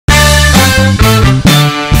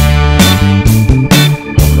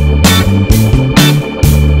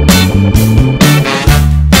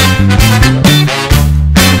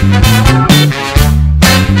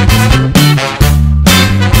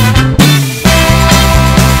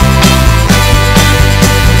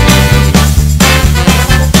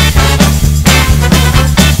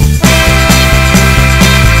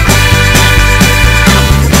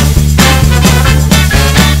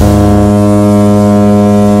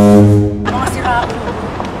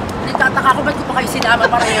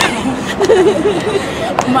pareho.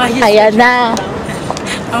 Ayan na.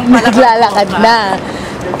 Naglalakad na.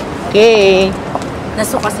 Okay.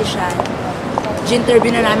 Naso kasi siya.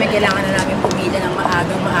 G-interview na namin, kailangan na namin pumila ng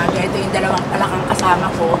maaga. Ito yung dalawang palakang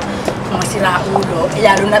kasama ko. Mga siraulo.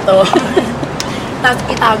 Lalo na to. Tapos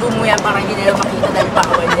itago mo yan para hindi nila makita dahil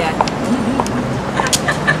bawal yan.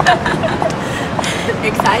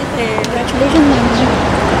 Excited. Congratulations, Mami.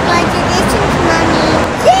 Congratulations, Mommy.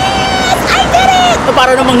 Yes! I did it! So,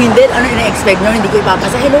 para namang hindi, ano ina-expect nyo? Hindi ko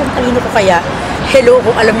ipapasa. Hello, talino ko kaya. Hello,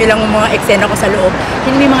 kung alam nyo lang yung mga eksena ko sa loob.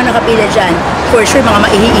 Hindi may mga nakapila dyan. For sure, mga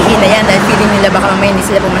maihi-ihi na yan dahil feeling nila baka mamaya hindi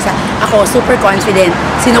sila pumasa. Ako, super confident.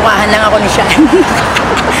 Sinukahan lang ako ni Sean.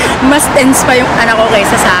 Mas tense pa yung anak ko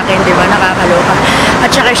kaysa sa akin, di ba? Nakakaloka. At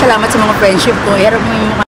saka salamat sa mga friendship ko. Harap mo yung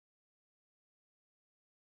mukha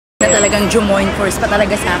na talagang join force pa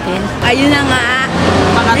talaga sa akin. Ayun na nga.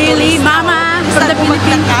 Really, Mama, from the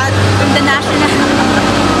Philippines, from the national.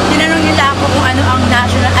 Tinanong nila ako kung ano ang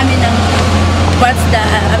national, what's the,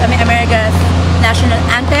 America's national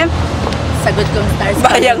anthem? Sagot kong Stars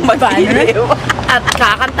Bayang Mag-iliw. At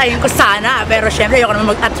kakantayin ko sana, pero syempre ayoko naman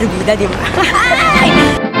mag-attribida, di ba?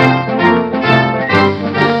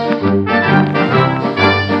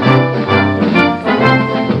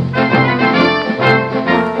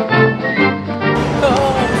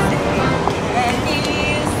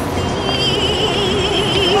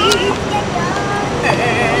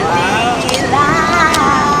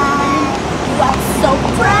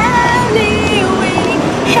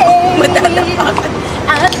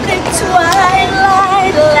 At the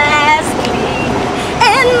twilight last gleam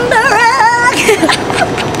in the rock.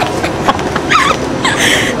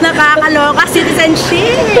 Nakakaloka,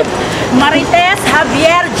 citizenship. Marites,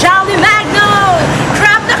 Javier, Jolly Magno.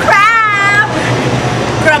 Crab the crab.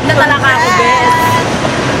 Crab na talaga ako, best.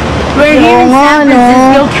 We're here in San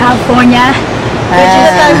Francisco, California.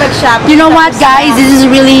 You know what, guys? This is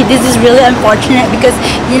really unfortunate because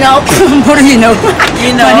you know, what do you know?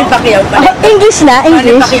 You know, English na,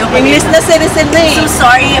 English. English na citizen na. So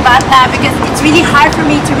sorry about that because it's really hard for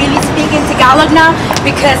me to really speak in Tagalog now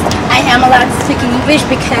because I am allowed to speak in English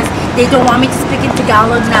because they don't want me to speak in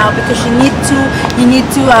Tagalog now because you need to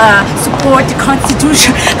support the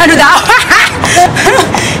Constitution. Ano daw?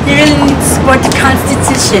 You really need to support the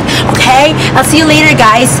Constitution. Okay? I'll see you later,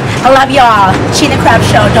 guys. I love y'all. Cheena Crab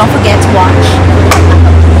Show. Don't forget to watch.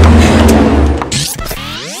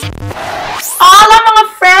 All of mga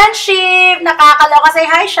friendship! Nakakaloka. Say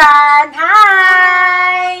hi, Sean!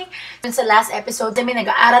 Hi! Sa last episode,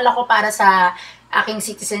 nag-aaral ako para sa aking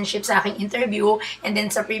citizenship, sa aking interview. And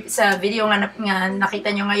then sa video nga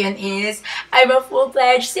nakita nyo ngayon is, I'm a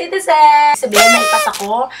full-fledged citizen! Sabihin na ipas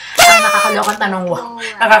ako. Ang nakakalokang tanong. Wow.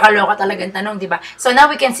 Nakakaloka talagang tanong, di ba? So now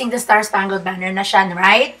we can sing the Star-Spangled Banner na, Sean,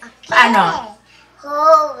 right? Okay. Paano?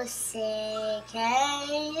 Jose, can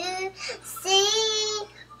you see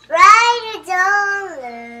brighter dawn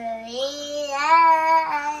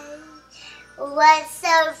what's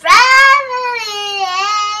so bright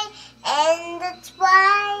in the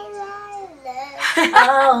twilight?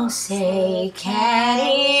 Oh, say, can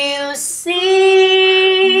you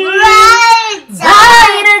see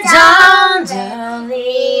brighter dawn,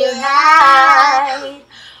 darling light?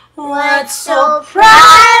 What's so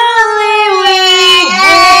proudly we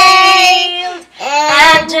hailed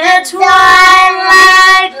at the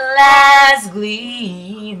twilight last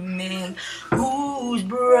gleaming, whose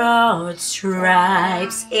broad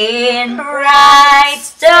stripes in bright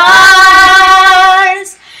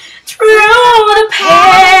stars through the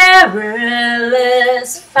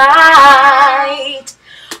perilous fight,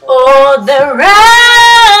 oh, the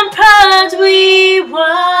ramparts we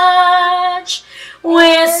watch,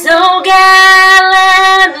 we're so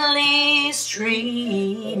gallantly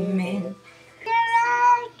streaming.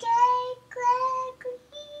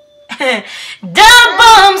 The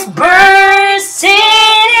bombs bursting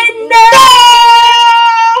in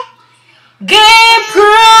there gave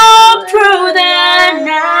proof through the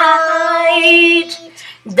night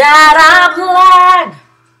that our flag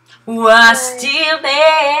was still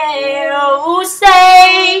there. Who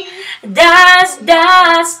say does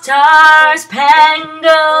the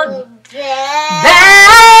Star-Spangled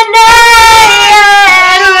Banner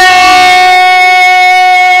yet wave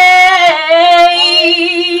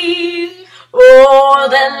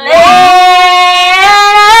o'er the land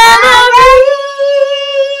of free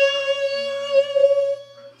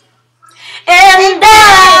and the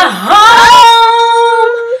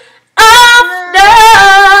home of the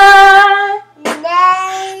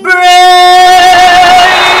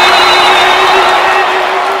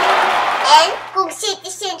And kung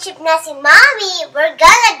citizenship na si Mommy, we're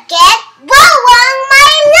gonna get bawang may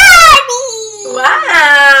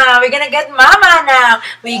Wow! We're gonna get mama now.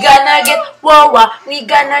 We gonna get wawa. We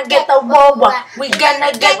gonna get a wawa. We gonna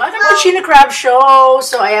get... Ano po, Cheena Crab Show?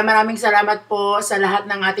 So, ayan, maraming salamat po sa lahat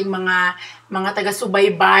ng ating mga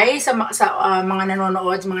taga-subaybay, sa mga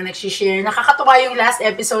nanonood, mga nagsishare. Nakakatuwa yung last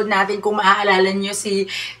episode natin kung maaalala nyo si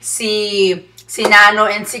Nano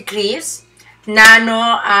and si Chris.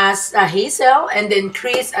 Nano as Hazel, and then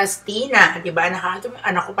Chris as Tina. Diba?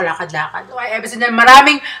 Anak ko palakad-lakad. Okay, episode na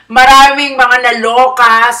maraming mga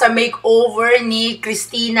naloka sa makeover ni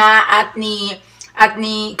Christina at ni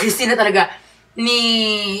Christina talaga, ni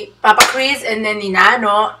Papa Chris and then ni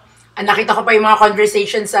Nano. Nakita ko pa yung mga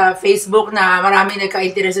conversation sa Facebook na maraming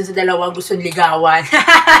nagka-interest sa dalawa gustong ligawan.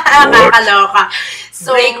 Nakakaloka.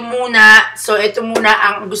 So, break muna. So, ito muna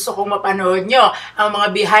ang gusto kong mapanood nyo. Ang mga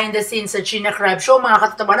behind the scenes sa Cheena Crab Show, mga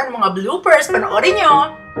katatabanan, mga bloopers, panoorin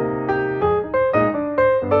nyo.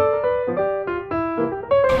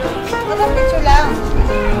 Parang picture lang.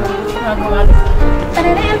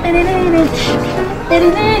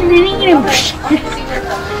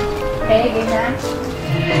 Okay, ganyan.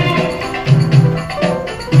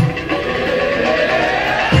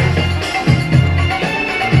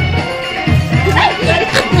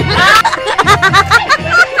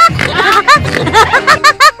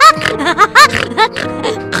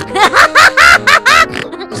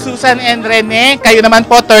 Susan and Rene, kayo naman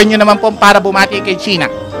po, turn nyo naman po para bumati kay Cheena.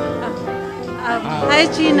 Hi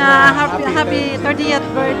Cheena, happy 30th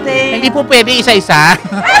birthday. Hindi po pwede isa-isa.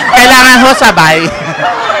 Kailangan ho sabay.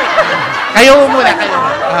 Kayo ho muna,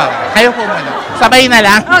 kayo ho muna. Sabay na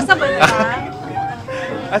lang. Oh, sabay na lang.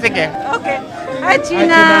 Sige. Okay. Hi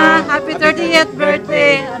Cheena, happy 30th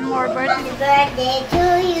birthday. And more birthday. Happy birthday to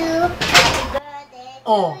you. Happy birthday to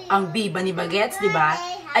Oh, ang biba ni Bagets, di ba?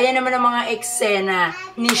 Ayan naman ang mga eksena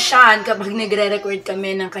ni Sean kapag nagre-record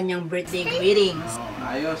kami ng kanyang birthday greetings.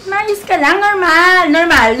 Ayos. Malis ka lang,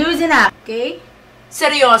 normal, loosen up, okay?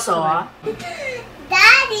 Seryoso, ah?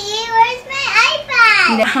 Daddy, where's my iPad?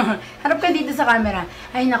 Hindi. Harap ka dito sa camera.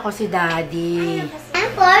 Ay, nako si Daddy. And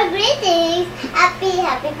for greetings, happy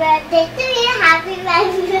birthday to you, happy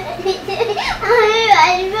birthday to you,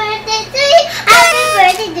 happy birthday to you, happy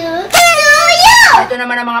birthday to you! Ito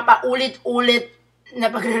naman ang mga paulit-ulit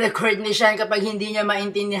na pagre-record ni Sean kapag hindi niya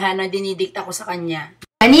maintindihan na dinidikta ko sa kanya.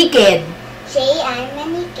 Manikid. Shay, I'm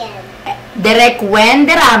Manikel. Direk Wen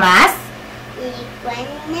Deramas. Ilikwan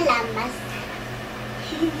na lamas.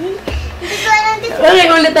 Hindi ko alam dito. Okay,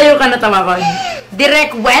 ulit tayo ka natawa ko.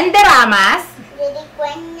 Direk Wen Deramas.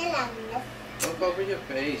 Ilikwan na lamas. Don't cover your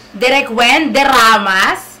face. Direk Wen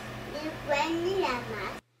Deramas. Ilikwan na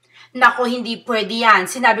lamas. Nako, hindi pwede yan.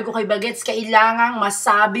 Sinabi ko kay Bagets, kailangang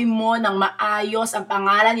masabi mo ng maayos ang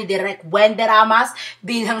pangalan ni Direk Wen Deramas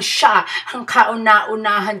bilang siya ang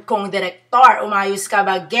kauna-unahan kong direktor. Umayos ka,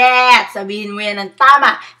 Bagets. Sabihin mo yan ng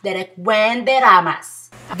tama. Direk Wen Deramas.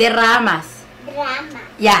 Deramas. Drama.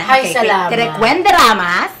 Yan, okay. salamat. Direk Wen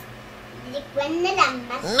Deramas. Ilikwan na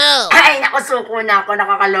lamas. Ay, naku, suko na ako.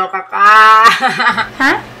 Nakakaloka ka.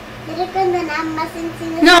 Ha? Ilikwan na lamas.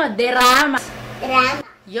 No, Deramas. Drama.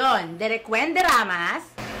 Yon, Direk Wen Deramas.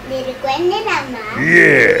 Ilikwan na lamas.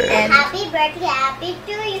 And, Happy birthday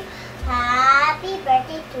to you. Happy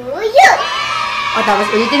birthday to you. o,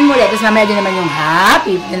 tapos ulitin mo ulit. Tapos mamaya din naman yung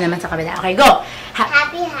happy. Din naman sa kabila. Okay, go.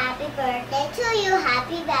 Happy birthday to you.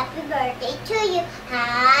 Happy birthday to you.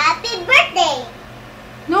 Happy birthday.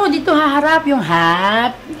 No, dito haharap yung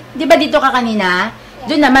Di ba dito ka kanina?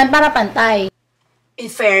 Doon naman para pantay.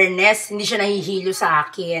 In fairness, hindi siya nahihilo sa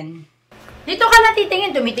akin. Dito ka na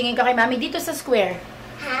titingin. Tumitingin ka kay mami dito sa square.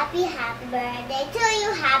 Happy birthday to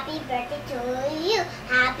you. Happy birthday to you.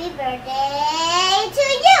 Happy birthday to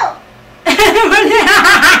you.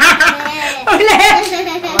 Uli!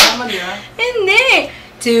 Hindi!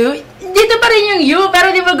 Dito pa rin yung you,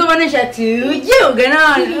 pero di ba gumano siya? To you!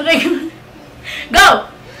 Ganon. Okay. Go!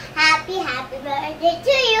 Happy birthday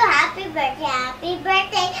to you. Happy birthday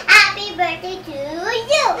to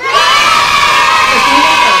you.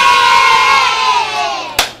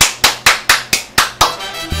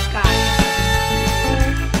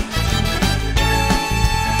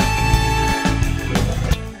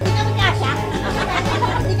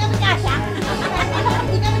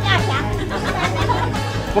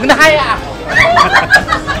 Huwag na kaya ako.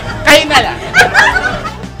 Kayo na lang.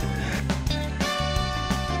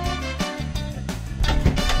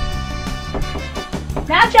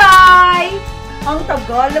 Nachay! Ang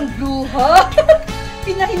tagal ng bruha.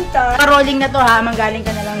 Pinahintay. Rolling na to ha, manggaling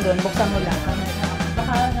ka na lang doon. Buksan mo lang.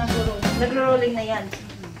 Baka nagro-rolling na yan.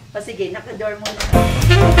 O sige, naka-door mo na.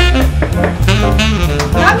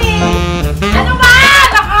 Mami! Ano ba?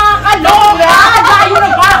 Nakakaloka! Dayo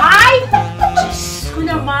ng bahay!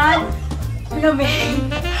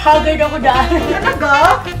 scared ako dahil.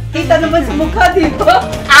 Talaga? Kita naman sa mukha, di ba?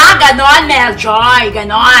 Ah, ganon, Meljoy.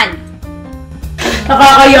 Ganon.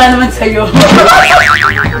 Nakakaya naman sa'yo.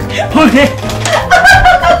 Huli.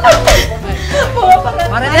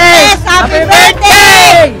 Marites, happy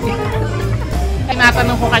birthday!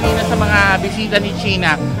 Tinatanong ko kanina sa mga bisita ni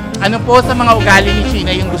Cheena, ano po sa mga ugali ni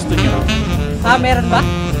Cheena yung gusto niyo? Meron ba?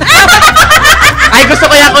 Ay, gusto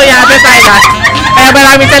ko yan, kuya. Kaya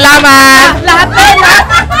maraming salamat. Lahat na, lahat.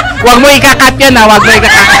 Huwag mo ikakat yan, ha? Huwag mo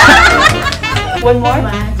ikakat. One more?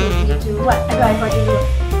 1, 2, 3, 2, 1. Ano, 4,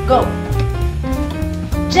 3, 2, go!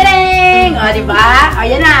 Tcharing! O, diba? O,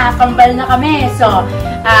 yan na. Pambal na kami. So,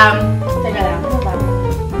 teka lang. Ano ba?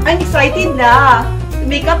 I'm excited na.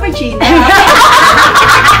 Makeup for Cheena.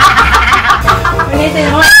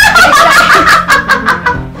 Ulitin mo.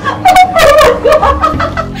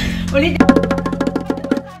 Ulitin.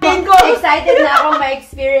 Excited na akong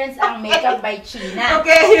ma-experience ang makeup by Cheena.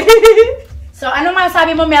 Okay. So, ano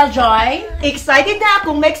masabi mo, Meljoy? Excited na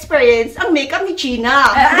akong ma-experience ang makeup ni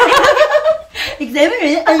Cheena.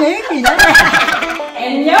 Excited ang Cheena.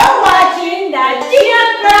 And you're watching the Cheena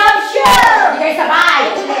Club Show! You guys sabay!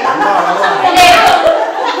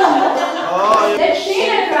 The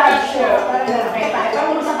Cheena Club Show! Okay,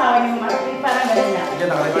 parang mo sa pawan yung market, parang gano'n na.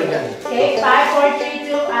 Okay, 5, 4, 3,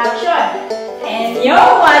 2, action! And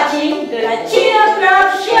you're watching the Cheena Club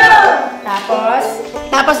Show!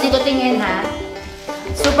 Tapos dito tingin, ha?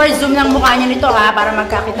 Super zoom ng mukha niyo nito, ha? Para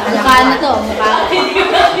magkakita lang. Mukha na to.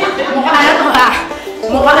 Mukha na to, ha?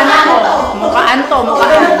 Mukhaan to.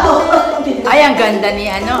 Ay, ang ganda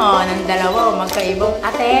ni ng dalawa. Magkaibong.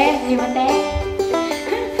 Ate, si Mate.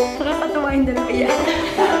 Nakakatawa yung dalawa yan.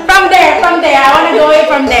 From there. I wanna go away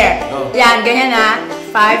from there. Yan, ganyan, ha?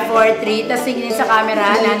 5, 4, 3. Tapos tingin sa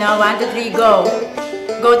camera. 1, 2, 3, go.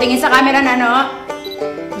 Go, tingin sa camera,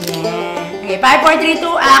 Yeah. Okay, 5, 4, 3,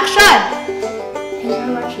 2, action!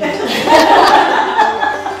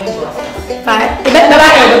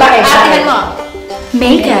 Babae. Tingnan mo.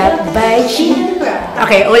 Makeup by Cheena.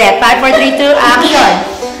 Okay, ulit. 5, 4, 3, 2, action!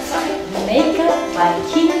 Makeup by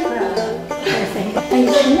Cheena Club. By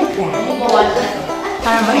Cheena.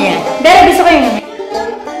 Parang ba yan? Pero gusto ko yung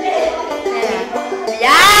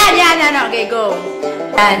Yan. Okay, go.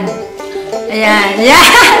 Yan.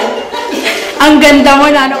 Ang ganda mo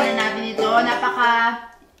na natin ito.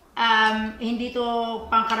 Hindi to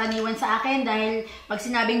pangkaraniwan sa akin dahil pag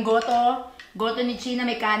sinabing goto ni Cheena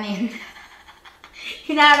may kanin.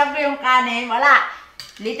 Hinaharap ko yung kanin. Wala.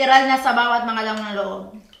 Literal na sabaw at mga lang ng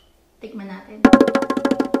loob. Tikman natin.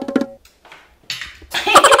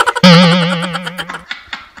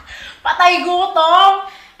 Patay gutom!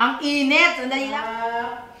 Ang init! Sandali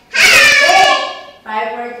lang. 5,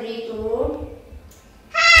 4, 3, 2.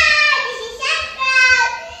 Hi! This is Sandra!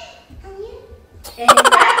 And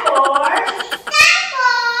time for... Time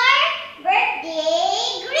for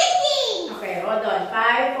birthday greeting! Okay, hold on.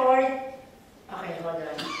 5, 4... Okay, hold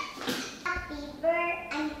on. Happy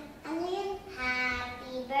birthday! Ano yun?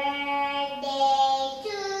 Happy birthday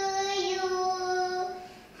to you!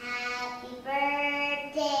 Happy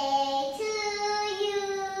birthday to you!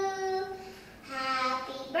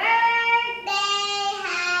 Happy birthday!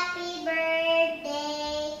 Happy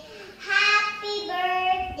birthday! Happy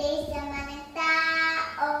birthday sa mga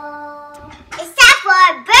tao! It's time for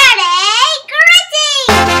birthday greeting!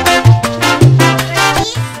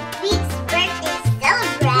 This week's birthday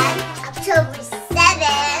celebrant, October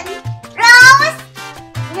 7, Rose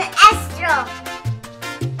Nuestro,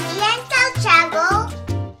 Ian Calchago,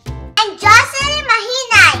 and Jocelyn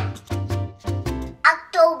Mahinay.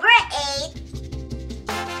 October 8,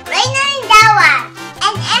 Reyna Lindawan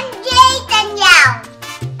and MJ Tanyao.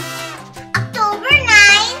 October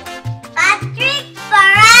 9, Patrick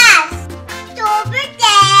Paras. October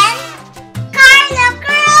 10, Carla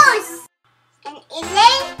Cruz and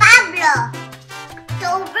Elaine Pablo.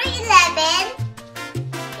 October 11,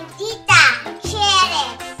 Tita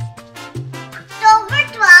Cherez. October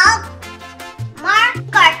 12, Mark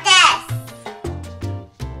Cortez.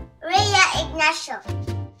 Rhea Ignacio.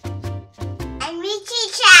 And Richie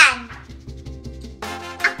Chan.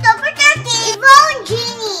 October 13, Yvonne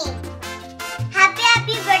Jeannie.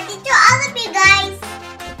 Happy birthday to all of you guys.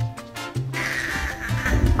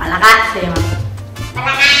 Malakas, sa'yo.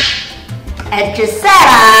 Palaka! At your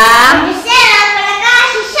sarang... Gisela, palaka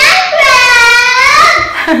si Sandra!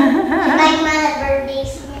 My mother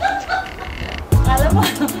birthdays. Alam mo.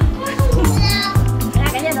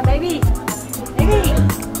 Ganyan na, baby. Baby.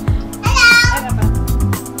 Hello!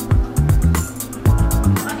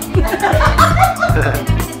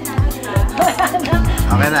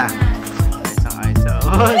 Okay na. Ayos.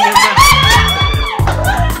 Oh, ganda.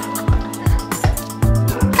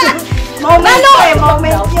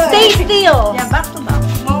 moment yun. Stay still. Yeah, back to back.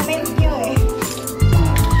 Moment yun eh.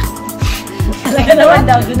 Talaga naman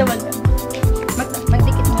daw, doon naman daw.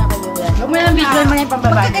 Magdikit nga kayo. Huwag mo lang video mo na yung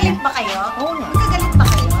pambaba Magkagalit niya. ba kayo? Oo. Magkagalit ba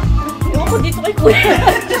kayo? Ewan ko dito kay Kuya.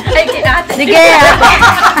 Ay, kinate. Sige.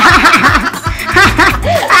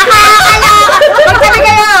 Magkagalit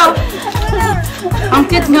kayo. Ang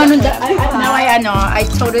cute nga nun. Now I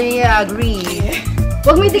totally agree.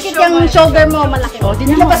 Huwag may dikit yung shoulder mo, malaki. O,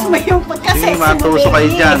 Nilabas mo yung pagkasexy mo. matuso kayo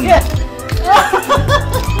dyan.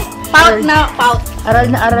 Pout na, pout. Aral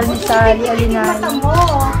na aral ni Sally, Mata Alina. mo.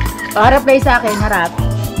 Harap kayo sa akin, harap.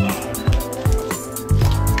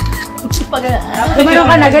 Gumano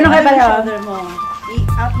ka na, gano'n kayo pareho. Shoulder mo.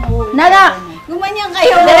 I-up mo. Nala! Gumanyan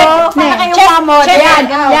kayo. Direct, Para kayong chest, pamod. yan,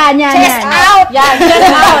 yan, yan. Chest out. Yan,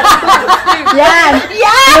 chest out. Yan.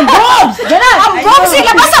 Yan! Yung boobs! Gano'n! Ang boobs!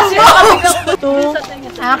 Ilabas ang boobs!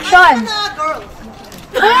 Action! Girl.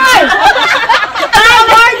 Ay!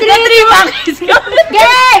 5, 4, 3, 2,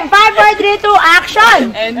 game! 5, 4, 3, 2,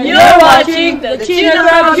 action! And you're watching the Cheena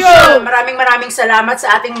Crab Show! Maraming salamat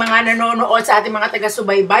sa ating mga nanonood, sa ating mga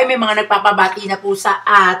taga-subaybay. May mga nagpapabati na po sa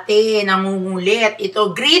atin, nangungulit.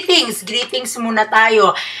 Ito, greetings muna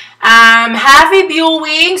tayo. Happy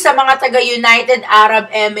viewing sa mga taga-United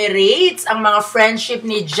Arab Emirates, ang mga friendship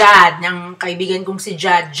ni Jad, ng kaibigan kong si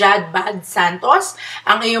Jad Bad Santos,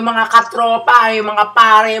 ang iyong mga katropa, ang iyong mga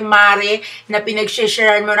pare-mare na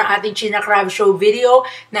pinag-sharean mo ng ating Cheena Crab Show video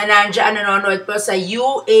na nandiyan nanonood po sa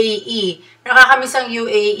UAE. Nakakamiss ang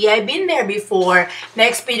UAE. I've been there before.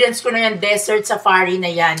 Na-experience ko na yung desert safari na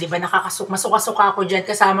yan. Diba? Masuka-suka ako dyan.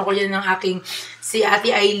 Kasama ko dyan ng aking si Ate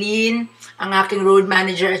Eileen, ang aking road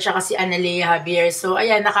manager, at saka si Analea Javier. So,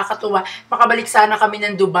 ayan, nakakatuwa. Makabalik sana kami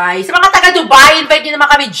ng Dubai. Sa mga taga-Dubai, invite nyo naman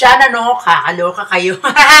kami dyan, ano? Kakaloka kayo.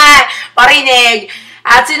 Parinig.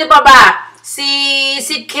 At sino pa ba?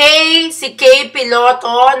 Si Kay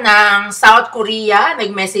Piloto ng South Korea,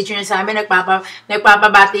 nag-message niya sa amin,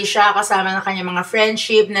 nagpapabati siya kasama ng kanyang mga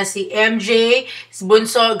friendship na si MJ, si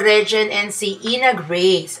Bunso Gretchen, and si Ina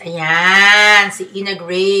Grace. Ayan, si Ina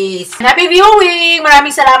Grace. Happy viewing!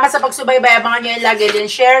 Maraming salamat sa pagsubaybay. Abangan nyo yung lagi din.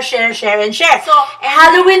 Share, and share. So,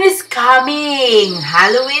 Halloween is coming!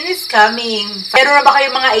 Halloween is coming! Meron na ba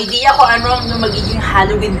kayong mga idea kung ano ang magiging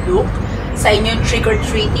Halloween look sa inyong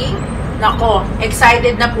trick-or-treating? Nako,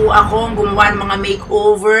 excited na po akong gumawa ng mga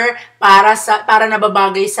makeover para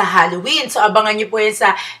nababagay sa Halloween. So, abangan niyo po yan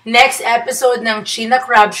sa next episode ng Cheena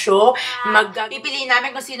Crab Show. Pipiliin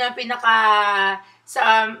namin kung sino ang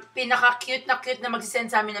pinaka-cute na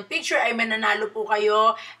magsisend sa amin ng picture. Ay mananalo po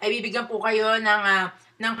kayo. Ay bibigyan po kayo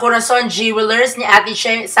ng Corazon Jewelers ni Ate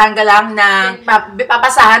Sanggalang na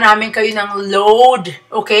papasahan namin kayo ng load.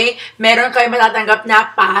 Okay? Meron kayo matatanggap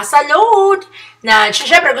na pasa-load. Na,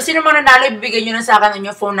 syempre, kung sino mga nanalo, ibibigay nyo na sa akin ang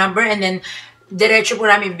inyong phone number and then, diretso po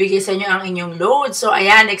namin ibigay sa inyo ang inyong load. So,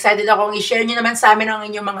 ayan, excited akong i-share nyo naman sa amin ang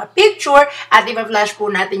inyong mga picture at ipa-flash po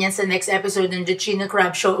natin yan sa next episode ng The Cheena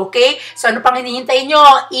Crab Show, okay? So, ano pang hinihintay nyo?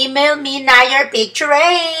 Email me na your picture,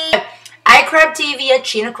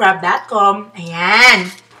 iCrabTV@cheenacrab.com. Ayan.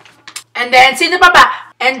 And then, sino pa ba?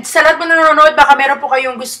 And sa lahat mo nanonood, baka meron po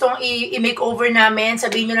kayong gustong i-makeover namin.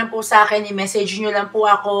 Sabihin nyo lang po sa akin, i-message nyo lang po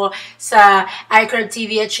ako sa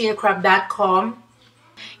iCrabTV@cheenacrab.com.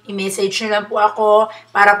 I-message nyo lang po ako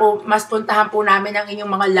para po mas puntahan po namin ang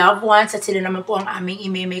inyong mga loved ones at sila naman po ang aming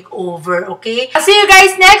i-makeover, okay? I'll see you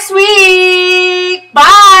guys next week!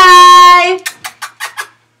 Bye!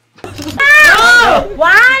 1, 2,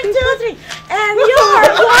 3, and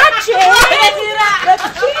you're watching the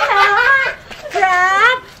Cheena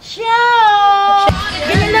Crab Show!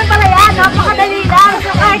 Ganyan lang pala yan, napakadali lang.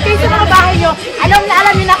 So kahit kayo sa mga bahay nyo, alam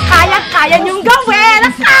nyo na kaya nyong gawin.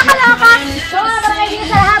 Nakakaloka! So para kayo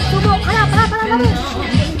sa lahat, tubo. Para naman.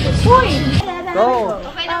 Uy! Go!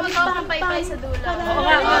 Okay na magpapay-pay sa dulo. Oo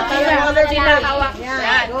nga, Hawak.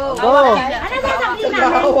 Yan. Go! Ano na sakin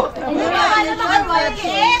namin?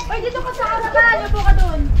 Uy, dito ka sa harapan. Ano po ka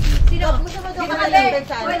doon? Sino? Gusto mo doon ka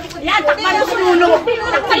yan, takpan mo sa ulo.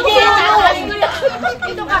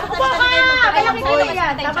 Dito ka. Upo ka! Kaya kita na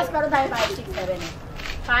yan. Tapos meron tayo 5, 6, 7, 8.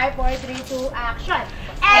 5, 4, 3, 2, action!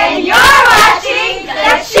 And you're watching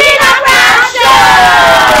the Cheena Crab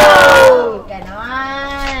Show!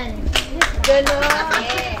 Ganon!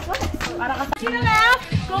 Para ka sino lang?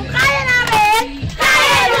 Kung kaya namin,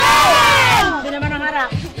 kaya nyo! Ito naman ang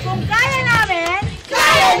harap. Kung kaya namin,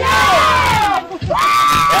 kaya nyo!